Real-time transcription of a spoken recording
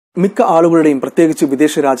മിക്ക ആളുകളുടെയും പ്രത്യേകിച്ച്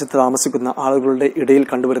വിദേശ രാജ്യത്ത് താമസിക്കുന്ന ആളുകളുടെ ഇടയിൽ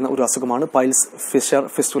കണ്ടുവരുന്ന ഒരു അസുഖമാണ് പൈൽസ് ഫിഷർ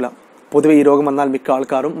ഫിസ്റ്റുല. പൊതുവെ ഈ രോഗം വന്നാൽ മിക്ക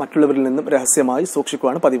ആൾക്കാരും മറ്റുള്ളവരിൽ നിന്നും രഹസ്യമായി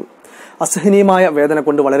സൂക്ഷിക്കുകയാണ് പതിവ്. അസഹനീയമായ വേദന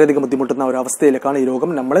കൊണ്ട് വളരെയധികം ബുദ്ധിമുട്ടുന്ന ഒരു അവസ്ഥയിലേക്കാണ് ഈ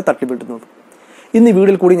രോഗം നമ്മളെ തട്ടിവിടുന്നത്. ഇന്ന് ഈ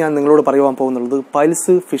വീഡിയോയിൽ കൂടി ഞാൻ നിങ്ങളോട് പറയുവാൻ പോകുന്നത്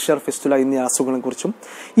പൈൽസ് ഫിഷർ ഫിസ്റ്റുല എന്നീ അസുഖങ്ങളെക്കുറിച്ചും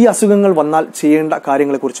ഈ അസുഖങ്ങൾ വന്നാൽ ചെയ്യേണ്ട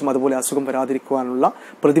കാര്യങ്ങളെക്കുറിച്ചും അതുപോലെ അസുഖം വരാതിരിക്കുവാനുള്ള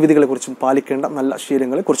പ്രതിവിധികളെക്കുറിച്ചും പാലിക്കേണ്ട നല്ല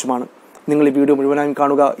ശീലങ്ങളെക്കുറിച്ചുമാണ്. നിങ്ങൾ ഈ വീഡിയോ മുഴുവനായും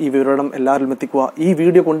കാണുക, ഈ വിവരണം എല്ലാവരിലും എത്തിക്കുക. ഈ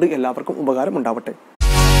വീഡിയോ കൊണ്ട് എല്ലാവർക്കും ഉപകാരം ഉണ്ടാവട്ടെ.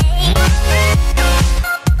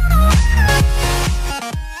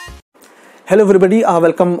 Hello everybody,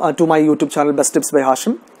 welcome to my YouTube channel best tips by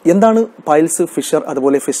Hashim. എന്താണ് പൈൽസ് ഫിഷർ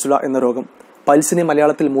അതുപോലെ ഫിസ്റ്റുല എന്ന രോഗം? പൈൽസിനെ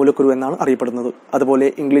മലയാളത്തിൽ മൂലക്കുരു എന്നാണ് അറിയപ്പെടുന്നത്. അതുപോലെ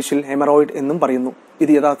ഇംഗ്ലീഷിൽ ഹെമറോയിഡ് എന്നും പറയുന്നു.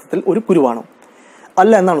 ഇത് യഥാർത്ഥത്തിൽ ഒരു കുരുവാണോ?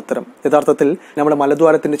 അല്ല എന്നാണ് ഉത്തരം. യഥാർത്ഥത്തിൽ നമ്മുടെ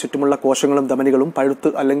മലദ്വാരത്തിന്റെ ചുറ്റുമുള്ള കോശങ്ങളും ധമനികളും പഴുത്ത്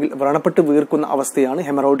അല്ലെങ്കിൽ വ്രണപ്പെട്ട് വീർക്കുന്ന അവസ്ഥയാണ്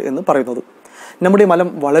ഹെമറോയിഡ് എന്ന് പറയുന്നത്. നമ്മുടെ മലം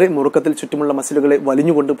വളരെ മുറുക്കത്തിൽ ചുറ്റുമുള്ള മസിലുകളെ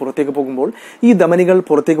വലിഞ്ഞുകൊണ്ട് പുറത്തേക്ക് പോകുമ്പോൾ ഈ ധമനികൾ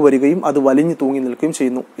പുറത്തേക്ക് വരികയും അത് വലിഞ്ഞു തൂങ്ങി നിൽക്കുകയും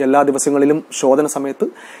ചെയ്യുന്നു. എല്ലാ ദിവസങ്ങളിലും ശോധന സമയത്ത്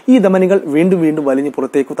ഈ ധമനികൾ വീണ്ടും വീണ്ടും വലിഞ്ഞ്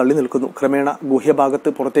പുറത്തേക്ക് തള്ളി നിൽക്കുന്നു. ക്രമേണ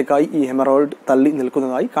ഗുഹ്യഭാഗത്ത് പുറത്തേക്കായി ഈ ഹെമറോയിഡ് തള്ളി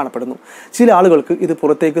നിൽക്കുന്നതായി കാണപ്പെടുന്നു. ചില ആളുകൾക്ക് ഇത്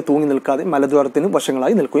പുറത്തേക്ക് തൂങ്ങി നിൽക്കാതെ മലദ്വാരത്തിന്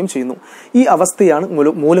വശങ്ങളായി നിൽക്കുകയും ചെയ്യുന്നു. ഈ അവസ്ഥയാണ്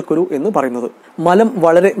മൂലക്കുരു എന്ന് പറയുന്നത്. മലം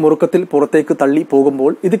വളരെ മുറുക്കത്തിൽ പുറത്തേക്ക് തള്ളി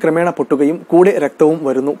പോകുമ്പോൾ ഇത് ക്രമേണ പൊട്ടുകയും കൂടെ രക്തവും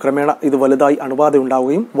വരുന്നു. ക്രമേണ ഇത് വലുതായി അണുബാധ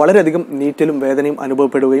ഉണ്ടാവുകയും വളരെയധികം നീറ്റലും വേദനയും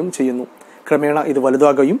അനുഭവപ്പെടുകയും ചെയ്യുന്നു. ക്രമേണ ഇത്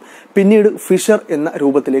വലുതാകുകയും പിന്നീട് ഫിഷർ എന്ന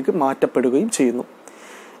രൂപത്തിലേക്ക് മാറ്റപ്പെടുകയും ചെയ്യുന്നു.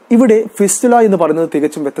 ഇവിടെ ഫിസ്റ്റുല എന്ന് പറയുന്നത്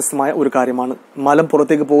തികച്ചും വ്യത്യസ്തമായ ഒരു കാര്യമാണ്. മലം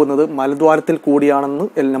പുറത്തേക്ക് പോകുന്നത് മലദ്വാരത്തിൽ കൂടിയാണെന്ന്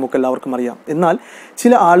നമുക്കെല്ലാവർക്കും അറിയാം. എന്നാൽ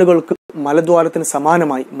ചില ആളുകൾക്ക് മലദ്വാരത്തിന്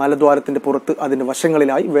സമാനമായി മലദ്വാരത്തിന്റെ പുറത്ത് അതിന്റെ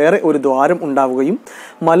വശങ്ങളിലായി വേറെ ഒരു ദ്വാരം ഉണ്ടാവുകയും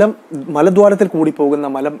മലദ്വാരത്തിൽ കൂടി പോകുന്ന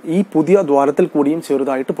മലം ഈ പുതിയ ദ്വാരത്തിൽ കൂടിയും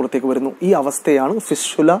ചെറുതായിട്ട് പുറത്തേക്ക് വരുന്നു. ഈ അവസ്ഥയാണ്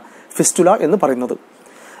ഫിസ്റ്റുല എന്ന് പറയുന്നത്.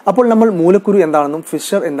 അപ്പോൾ നമ്മൾ മൂലക്കുരു എന്താണെന്നും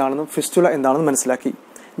ഫിഷർ എന്താണെന്നും ഫിസ്റ്റുല എന്താണെന്നും മനസ്സിലാക്കി.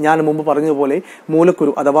 ഞാൻ മുമ്പ് പറഞ്ഞതുപോലെ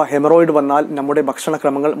മൂലക്കുരു അഥവാ ഹെമറോയിഡ് വന്നാൽ നമ്മുടെ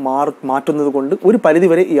ഭക്ഷണക്രമങ്ങൾ മാറ്റുന്നത് കൊണ്ട് ഒരു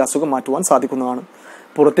പരിധിവരെ ഈ അസുഖം മാറ്റുവാൻ സാധിക്കുന്നതാണ്.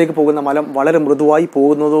 പുറത്തേക്ക് പോകുന്ന മലം വളരെ മൃദുവായി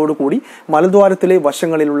പോകുന്നതോടുകൂടി മലദ്വാരത്തിലെ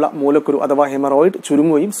വശങ്ങളിലുള്ള മൂലക്കുരു അഥവാ ഹെമറോയിഡ്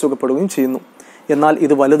ചുരുങ്ങുകയും സുഖപ്പെടുകയും ചെയ്യുന്നു. എന്നാൽ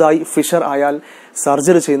ഇത് വലുതായി ഫിഷർ ആയാൽ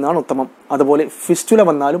സർജറി ചെയ്യുന്നതാണ് ഉത്തമം. അതുപോലെ ഫിസ്റ്റുല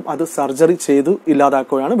വന്നാലും അത് സർജറി ചെയ്ത്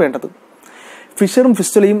ഇല്ലാതാക്കുകയാണ് വേണ്ടത്. ഫിഷറും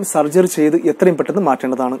ഫിസ്റ്റുലയും സർജറി ചെയ്ത് എത്രയും പെട്ടെന്ന്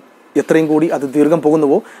മാറ്റേണ്ടതാണ്. എത്രയും കൂടി അത് ദീർഘം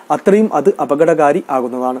പോകുന്നുവോ അത്രയും അത് അപകടകാരി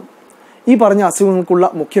ആകുന്നതാണ്. ഈ പറഞ്ഞ അസുഖങ്ങൾക്കുള്ള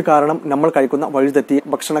മുഖ്യ കാരണം നമ്മൾ കഴിക്കുന്ന വഴിതെറ്റിയ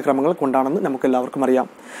ഭക്ഷണക്രമങ്ങൾ കൊണ്ടാണെന്ന് നമുക്ക് എല്ലാവർക്കും അറിയാം.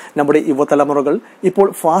 നമ്മുടെ യുവതലമുറകൾ ഇപ്പോൾ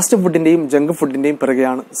ഫാസ്റ്റ് ഫുഡിന്റെയും ജങ്ക് ഫുഡിന്റെയും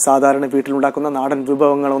പിറകെയാണ്. സാധാരണ വീട്ടിലുണ്ടാക്കുന്ന നാടൻ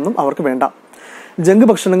വിഭവങ്ങളൊന്നും അവർക്ക് വേണ്ട. ജങ്ക്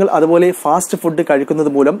ഭക്ഷണങ്ങൾ അതുപോലെ ഫാസ്റ്റ് ഫുഡ് കഴിക്കുന്നത്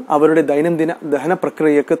മൂലം അവരുടെ ദൈനംദിന ദഹന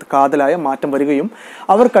പ്രക്രിയക്ക് കാതലായ മാറ്റം വരികയും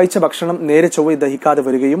അവർ കഴിച്ച ഭക്ഷണം നേരെ ചൊവ്വ ദഹിക്കാതെ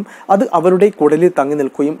വരികയും അത് അവരുടെ കുടലിൽ തങ്ങി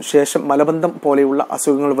നിൽക്കുകയും ശേഷം മലബന്ധം പോലെയുള്ള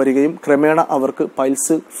അസുഖങ്ങൾ വരികയും ക്രമേണ അവർക്ക്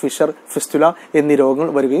പൈൽസ് ഫിഷർ ഫിസ്റ്റുല എന്നീ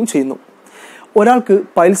രോഗങ്ങൾ വരികയും ചെയ്യുന്നു. ഒരാൾക്ക്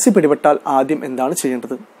പൈൽസ് പിടിപെട്ടാൽ ആദ്യം എന്താണ്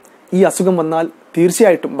ചെയ്യേണ്ടത്? ഈ അസുഖം വന്നാൽ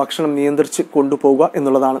തീർച്ചയായിട്ടും ഭക്ഷണം നിയന്ത്രിച്ച് കൊണ്ടുപോകുക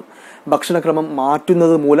എന്നുള്ളതാണ്. ഭക്ഷണക്രമം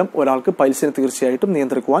മാറ്റുന്നത് മൂലം ഒരാൾക്ക് പൈൽസിനെ തീർച്ചയായിട്ടും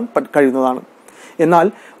നിയന്ത്രിക്കുവാൻ കഴിയുന്നതാണ്. എന്നാൽ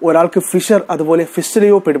ഒരാൾക്ക് ഫിഷർ അതുപോലെ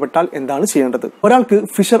ഫിസ്റ്റുലയോ പിടിപെട്ടാൽ എന്താണ് ചെയ്യേണ്ടത്? ഒരാൾക്ക്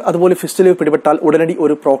ഫിഷർ അതുപോലെ ഫിസ്റ്റുലയോ പിടിപെട്ടാൽ ഉടനടി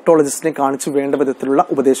ഒരു പ്രോക്ടോളജിസ്റ്റിനെ കാണിച്ച് വേണ്ട വിധത്തിലുള്ള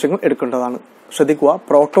ഉപദേശങ്ങൾ എടുക്കേണ്ടതാണ്. ശ്രദ്ധിക്കുക,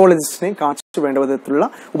 പ്രോക്ടോളജിസ്റ്റിനെ കാണിച്ച് വേണ്ട വിധത്തിലുള്ള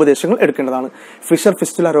ഉപദേശങ്ങൾ എടുക്കേണ്ടതാണ്. ഫിഷർ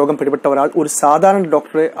ഫിസ്റ്റുല രോഗം പിടിപെട്ട ഒരാൾ ഒരു സാധാരണ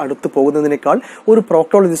ഡോക്ടറെ അടുത്ത് പോകുന്നതിനേക്കാൾ ഒരു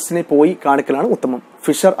പ്രോക്ടോളജിസ്റ്റിനെ പോയി കാണിക്കലാണ് ഉത്തമം.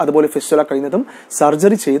 ഫിഷർ അതുപോലെ ഫിസ്റ്റുല കഴിയുന്നതും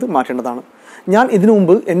സർജറി ചെയ്ത് മാറ്റേണ്ടതാണ്. ഞാൻ ഇതിനു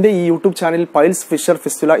മുമ്പ് എന്റെ ഈ യൂട്യൂബ് ചാനലിൽ പൈൽസ് ഫിഷർ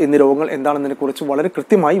ഫിസ്റ്റുല എന്നീ രോഗങ്ങൾ എന്താണെന്നതിനെ കുറിച്ച് വളരെ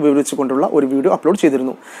കൃത്യമായി വിവരിച്ചുകൊണ്ടുള്ള ഒരു വീഡിയോ അപ്ലോഡ്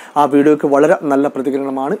ചെയ്തിരുന്നു. ആ വീഡിയോയ്ക്ക് വളരെ നല്ല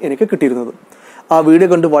പ്രതികരണമാണ് എനിക്ക് കിട്ടിയിരുന്നത്. ആ വീഡിയോ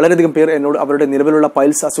കണ്ട് വളരെയധികം പേർ എന്നോട് അവരുടെ നിലവിലുള്ള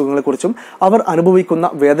പൈൽസ് അസുഖങ്ങളെക്കുറിച്ചും അവർ അനുഭവിക്കുന്ന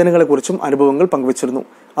വേദനകളെക്കുറിച്ചും അനുഭവങ്ങൾ പങ്കുവച്ചിരുന്നു.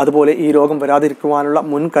 അതുപോലെ ഈ രോഗം വരാതിരിക്കുവാനുള്ള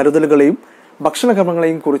മുൻകരുതലുകളെയും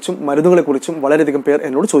ഭക്ഷണക്രമങ്ങളെയും കുറിച്ചും മരുന്നുകളെക്കുറിച്ചും വളരെയധികം പേർ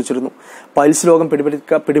എന്നോട് ചോദിച്ചിരുന്നു. പൈൽസ് രോഗം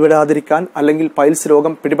പിടിപെടാതിരിക്കാൻ അല്ലെങ്കിൽ പൈൽസ്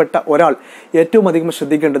രോഗം പിടിപെട്ട ഒരാൾ ഏറ്റവും അധികം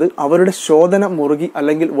ശ്രദ്ധിക്കേണ്ടത് അവരുടെ ശോധന മുറുകി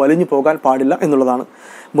അല്ലെങ്കിൽ വലിഞ്ഞു പോകാൻ പാടില്ല എന്നുള്ളതാണ്.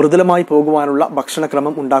 മൃദുലമായി പോകുവാനുള്ള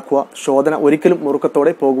ഭക്ഷണക്രമം ഉണ്ടാക്കുക. ശോധന ഒരിക്കലും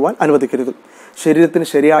മുറുക്കത്തോടെ പോകുവാൻ അനുവദിക്കരുത്. ശരീരത്തിന്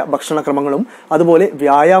ശരിയായ ഭക്ഷണക്രമങ്ങളും അതുപോലെ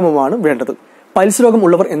വ്യായാമമാണ് വേണ്ടത്. പൈൽസ് രോഗം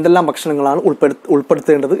ഉള്ളവർ എന്തെല്ലാം ഭക്ഷണങ്ങളാണ്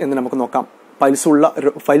ഉൾപ്പെടുത്തേണ്ടത് എന്ന് നമുക്ക് നോക്കാം.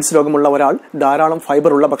 പൈൽസ് രോഗമുള്ള ഒരാൾ ധാരാളം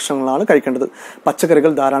ഫൈബർ ഉള്ള ഭക്ഷണങ്ങളാണ് കഴിക്കേണ്ടത്.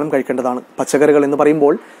 പച്ചക്കറികൾ ധാരാളം കഴിക്കേണ്ടതാണ്. പച്ചക്കറികൾ എന്ന്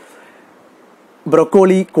പറയുമ്പോൾ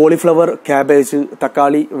ബ്രൊക്കോളി, കോളിഫ്ലവർ, ക്യാബേജ്,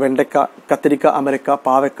 തക്കാളി, വെണ്ടയ്ക്ക, കത്തിരിക്ക, അമരക്ക,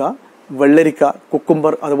 പാവയ്ക്ക, വെള്ളരിക്ക,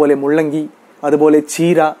 കുക്കുംബർ, അതുപോലെ മുള്ളങ്കി, അതുപോലെ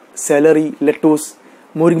ചീര, സെലറി, ലെറ്റൂസ്,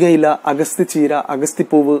 മുരിങ്ങയില, അഗസ്തി ചീര,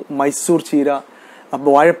 അഗസ്തിപ്പൂവ്, മൈസൂർ ചീര,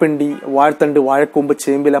 വാഴപ്പിണ്ടി, വാഴത്തണ്ട്, വാഴക്കൂമ്പ്,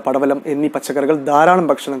 ചേമ്പില, പടവലം എന്നീ പച്ചക്കറികൾ ധാരാളം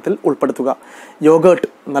ഭക്ഷണത്തിൽ ഉൾപ്പെടുത്തുക. യോഗേർട്ട്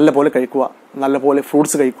നല്ലപോലെ കഴിക്കുക, നല്ലപോലെ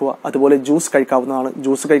ഫ്രൂട്ട്സ് കഴിക്കുക, അതുപോലെ ജ്യൂസ് കഴിക്കാവുന്നതാണ്.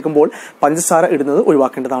 ജ്യൂസ് കഴിക്കുമ്പോൾ പഞ്ചസാര ഇടുന്നത്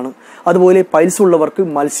ഒഴിവാക്കേണ്ടതാണ്. അതുപോലെ പൈൽസ് ഉള്ളവർക്ക്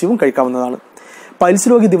മത്സ്യവും കഴിക്കാവുന്നതാണ്. പൈൽസ്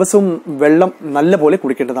രോഗി ദിവസവും വെള്ളം നല്ലപോലെ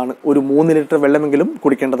കുടിക്കേണ്ടതാണ്. ഒരു 3 ലിറ്റർ വെള്ളമെങ്കിലും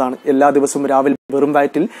കുടിക്കേണ്ടതാണ്. എല്ലാ ദിവസവും രാവിലെ വെറും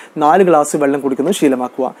വയറ്റിൽ 4 ഗ്ലാസ് വെള്ളം കുടിക്കുന്നത്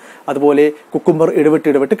ശീലമാക്കുക. അതുപോലെ കുക്കുംബർ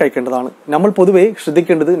ഇടവിട്ട് കഴിക്കേണ്ടതാണ്. നമ്മൾ പൊതുവെ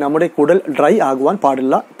ശ്രദ്ധിക്കേണ്ടത് നമ്മുടെ കുടൽ ഡ്രൈ ആകുവാൻ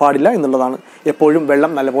പാടില്ല എന്നുള്ളതാണ്. എപ്പോഴും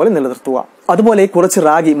വെള്ളം നല്ലപോലെ നിലനിർത്തുക. അതുപോലെ കുറച്ച്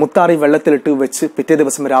റാഗി മുത്താറി വെള്ളത്തിലിട്ട് വെച്ച് പിറ്റേ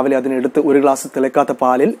ദിവസം രാവിലെ അതിനെടുത്ത് 1 ഗ്ലാസ് തിളക്കാത്ത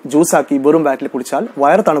പാലിൽ ജ്യൂസാക്കി വെറും വയറ്റിൽ കുടിച്ചാൽ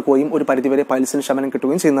വയർ തണുക്കുകയും ഒരു പരിധിവരെ പൈൽസിന് ശമനം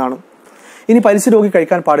കിട്ടുകയും ചെയ്യുന്നതാണ്. ഇനി പൈൽസ് രോഗി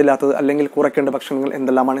കഴിക്കാൻ പാടില്ലാത്തത് അല്ലെങ്കിൽ കുറയ്ക്കേണ്ട ഭക്ഷണങ്ങൾ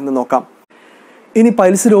എന്തെല്ലാമാണെന്ന് നോക്കാം.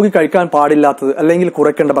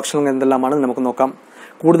 നമുക്ക് നോക്കാം.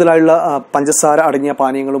 കൂടുതലായുള്ള പഞ്ചസാര അടങ്ങിയ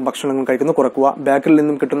പാനീയങ്ങളും ഭക്ഷണങ്ങളും കഴിക്കുന്നത് കുറയ്ക്കുക. ബേക്കറിൽ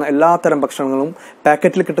നിന്നും കിട്ടുന്ന എല്ലാത്തരം ഭക്ഷണങ്ങളും,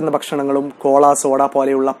 പാക്കറ്റിൽ കിട്ടുന്ന ഭക്ഷണങ്ങളും, കോള, സോഡ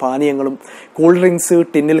പോലെയുള്ള പാനീയങ്ങളും, കൂൾ ഡ്രിങ്ക്സ്,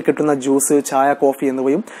 ടിന്നിൽ കിട്ടുന്ന ജ്യൂസ്, ചായ, കോഫി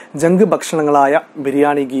എന്നിവയും junk ഭക്ഷണങ്ങളായ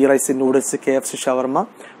biryani, ghee rice, noodles, KFC, ഷവർമ,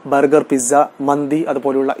 ബർഗർ, പിസ്സ, മന്തി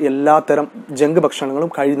അതുപോലുള്ള എല്ലാത്തരം ജങ്ക്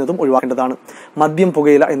ഭക്ഷണങ്ങളും കഴിയുന്നതും ഒഴിവാക്കേണ്ടതാണ്. മദ്യം,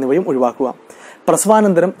 പുകയില എന്നിവയും ഒഴിവാക്കുക.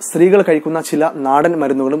 പ്രസവാനന്തരം സ്ത്രീകൾ കഴിക്കുന്ന ചില നാടൻ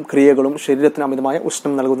മരുന്നുകളും ക്രിയകളും ശരീരത്തിന് അമിതമായ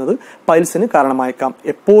ഉഷ്ണം നൽകുന്നത് പൈൽസിന് കാരണമായേക്കാം.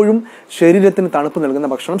 എപ്പോഴും ശരീരത്തിന് തണുപ്പ് നൽകുന്ന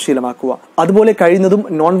ഭക്ഷണം ശീലമാക്കുക. അതുപോലെ കഴിയുന്നതും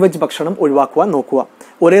നോൺ വെജ് ഭക്ഷണം ഒഴിവാക്കുവാൻ നോക്കുക.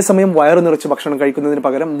 ഒരേ സമയം വയറു നിറച്ച് ഭക്ഷണം കഴിക്കുന്നതിന്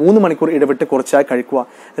പകരം 3 മണിക്കൂർ ഇടവിട്ട് കുറച്ചായി കഴിക്കുക.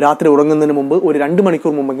 രാത്രി ഉറങ്ങുന്നതിന് മുമ്പ് ഒരു 2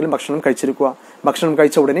 മണിക്കൂർ മുമ്പെങ്കിലും ഭക്ഷണം കഴിച്ചിരിക്കുക. ഭക്ഷണം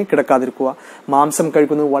കഴിച്ച ഉടനെ കിടക്കാതിരിക്കുക. മാംസം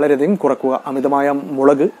കഴിക്കുന്നത് വളരെയധികം കുറക്കുക. അമിതമായ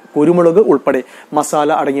മുളക്, കുരുമുളക് ഉൾപ്പെടെ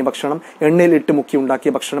മസാല അടങ്ങിയ ഭക്ഷണം, എണ്ണയിൽ ഇട്ട് മുക്കി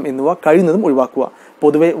ഉണ്ടാക്കിയ ഭക്ഷണം എന്നിവ കഴിയുന്നതും ഒഴിവാക്കുക.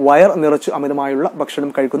 പൊതുവെ വയർ നിറച്ച് അമിതമായുള്ള ഭക്ഷണം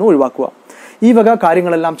കഴിക്കുന്നത് ഒഴിവാക്കുക. ഈ വക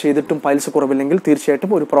കാര്യങ്ങളെല്ലാം ചെയ്തിട്ടും പൈൽസ് കുറവില്ലെങ്കിൽ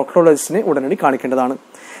തീർച്ചയായിട്ടും ഒരു പ്രോക്ടോളജിസ്റ്റിനെ ഉടനടി കാണിക്കേണ്ടതാണ്.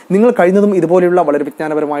 നിങ്ങൾ കഴിയുന്നതും ഇതുപോലെയുള്ള വളരെ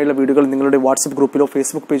വിജ്ഞാനപരമായുള്ള വീഡിയോകൾ നിങ്ങളുടെ വാട്സ്ആപ്പ് ഗ്രൂപ്പിലോ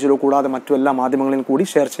ഫേസ്ബുക്ക് പേജിലോ കൂടാതെ മറ്റു എല്ലാ മാധ്യമങ്ങളിലും കൂടി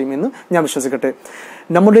ഷെയർ ചെയ്യുമെന്ന് ഞാൻ വിശ്വസിക്കട്ടെ.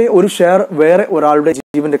 നമ്മുടെ ഒരു ഷെയർ വേറെ ഒരാളുടെ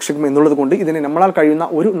ജീവൻ രക്ഷിക്കും എന്നുള്ളത് കൊണ്ട് ഇതിനെ നമ്മളാൽ കഴിയുന്ന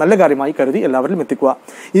ഒരു നല്ല കാര്യമായി കരുതി എല്ലാവരിലും എത്തിക്കുക.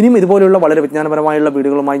 ഇനിയും ഇതുപോലെയുള്ള വളരെ വിജ്ഞാനപരമായുള്ള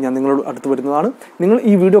വീഡിയോകളുമായി ഞാൻ നിങ്ങളോട് അടുത്ത് വരുന്നതാണ്. നിങ്ങൾ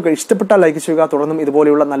ഈ വീഡിയോ ഇഷ്ടപ്പെട്ടാൽ ലൈക്ക് ചെയ്യുക. തുടർന്നും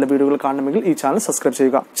ഇതുപോലെയുള്ള നല്ല വീഡിയോകൾ കാണണമെങ്കിൽ ഈ ചാനൽ സബ്സ്ക്രൈബ്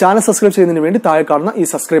ചെയ്യുക. ചാനൽ സബ്സ്ക്രൈബ് ചെയ്യുന്നതിന് വേണ്ടി താഴെ കാണുന്ന ഈ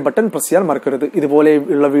സബ്സ്ക്രൈബ് ബട്ടൺ പ്രസ് ചെയ്യാൻ മറക്കരുത്.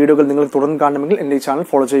 ഇതുപോലെയുള്ള വീഡിയോകൾ നിങ്ങൾ തുടർന്ന് കാണണമെങ്കിൽ എന്റെ ഈ ചാനൽ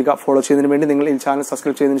ഫോളോ ചെയ്യുക. ഫോളോ ചെയ്യുന്നതിന് വേണ്ടി നിങ്ങൾ ഈ ചാനൽ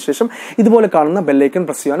സബ്സ്ക്രൈബ് ചെയ്തതിനു ശേഷം ഇതുപോലെ കാണുന്ന ബെല്ലൈക്കൺ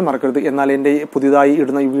പ്രസ് ചെയ്യാൻ മറക്കരുത്. എന്നാൽ എന്റെ പുതിയതായി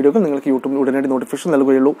ഇടുന്ന ഈ വീഡിയോകൾ നിങ്ങൾക്ക് യൂട്യൂബിൽ ഉടനടി നോട്ടിഫിക്കേഷൻ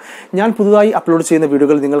നൽകുകയുള്ളൂ. ഞാൻ പുതുതായി അപ്ലോഡ് ചെയ്യുന്ന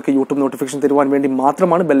വീഡിയോകൾ നിങ്ങൾക്ക് യൂട്യൂബ് നോട്ടിഫിക്കേഷൻ തരുവാൻ വേണ്ടി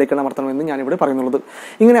മാത്രമാണ് ബെല്ലൈക്കൺ അമർത്തണമെന്ന് ഞാനിവിടെ പറയുന്നുള്ളത്.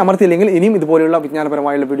 ഇങ്ങനെ അമർത്തിയില്ലെങ്കിൽ ഇനിയും ഇതുപോലെയുള്ള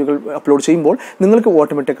വിജ്ഞാനപരമായുള്ള വീഡിയോകൾ അപ്ലോഡ് ചെയ്യുമ്പോൾ നിങ്ങൾക്ക്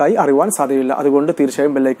ഓട്ടോമാറ്റിക്കായി അറിയുവാൻ സാധ്യതയില്ല. അതുകൊണ്ട്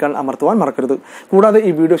തീർച്ചയായും ബെല്ലൈക്കൺ അമർത്തുവാൻ മറക്കരുത്. കൂടാതെ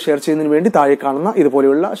ഈ വീഡിയോ ഷെയർ ചെയ്യുന്നതിന് വേണ്ടി താഴെ കാണുന്ന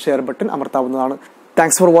ഇതുപോലെയുള്ള share button അമർത്താവുന്നതാണ്.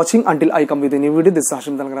 Thanks for watching. Until I come with a new video, this is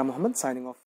Hashim Muhammad signing off.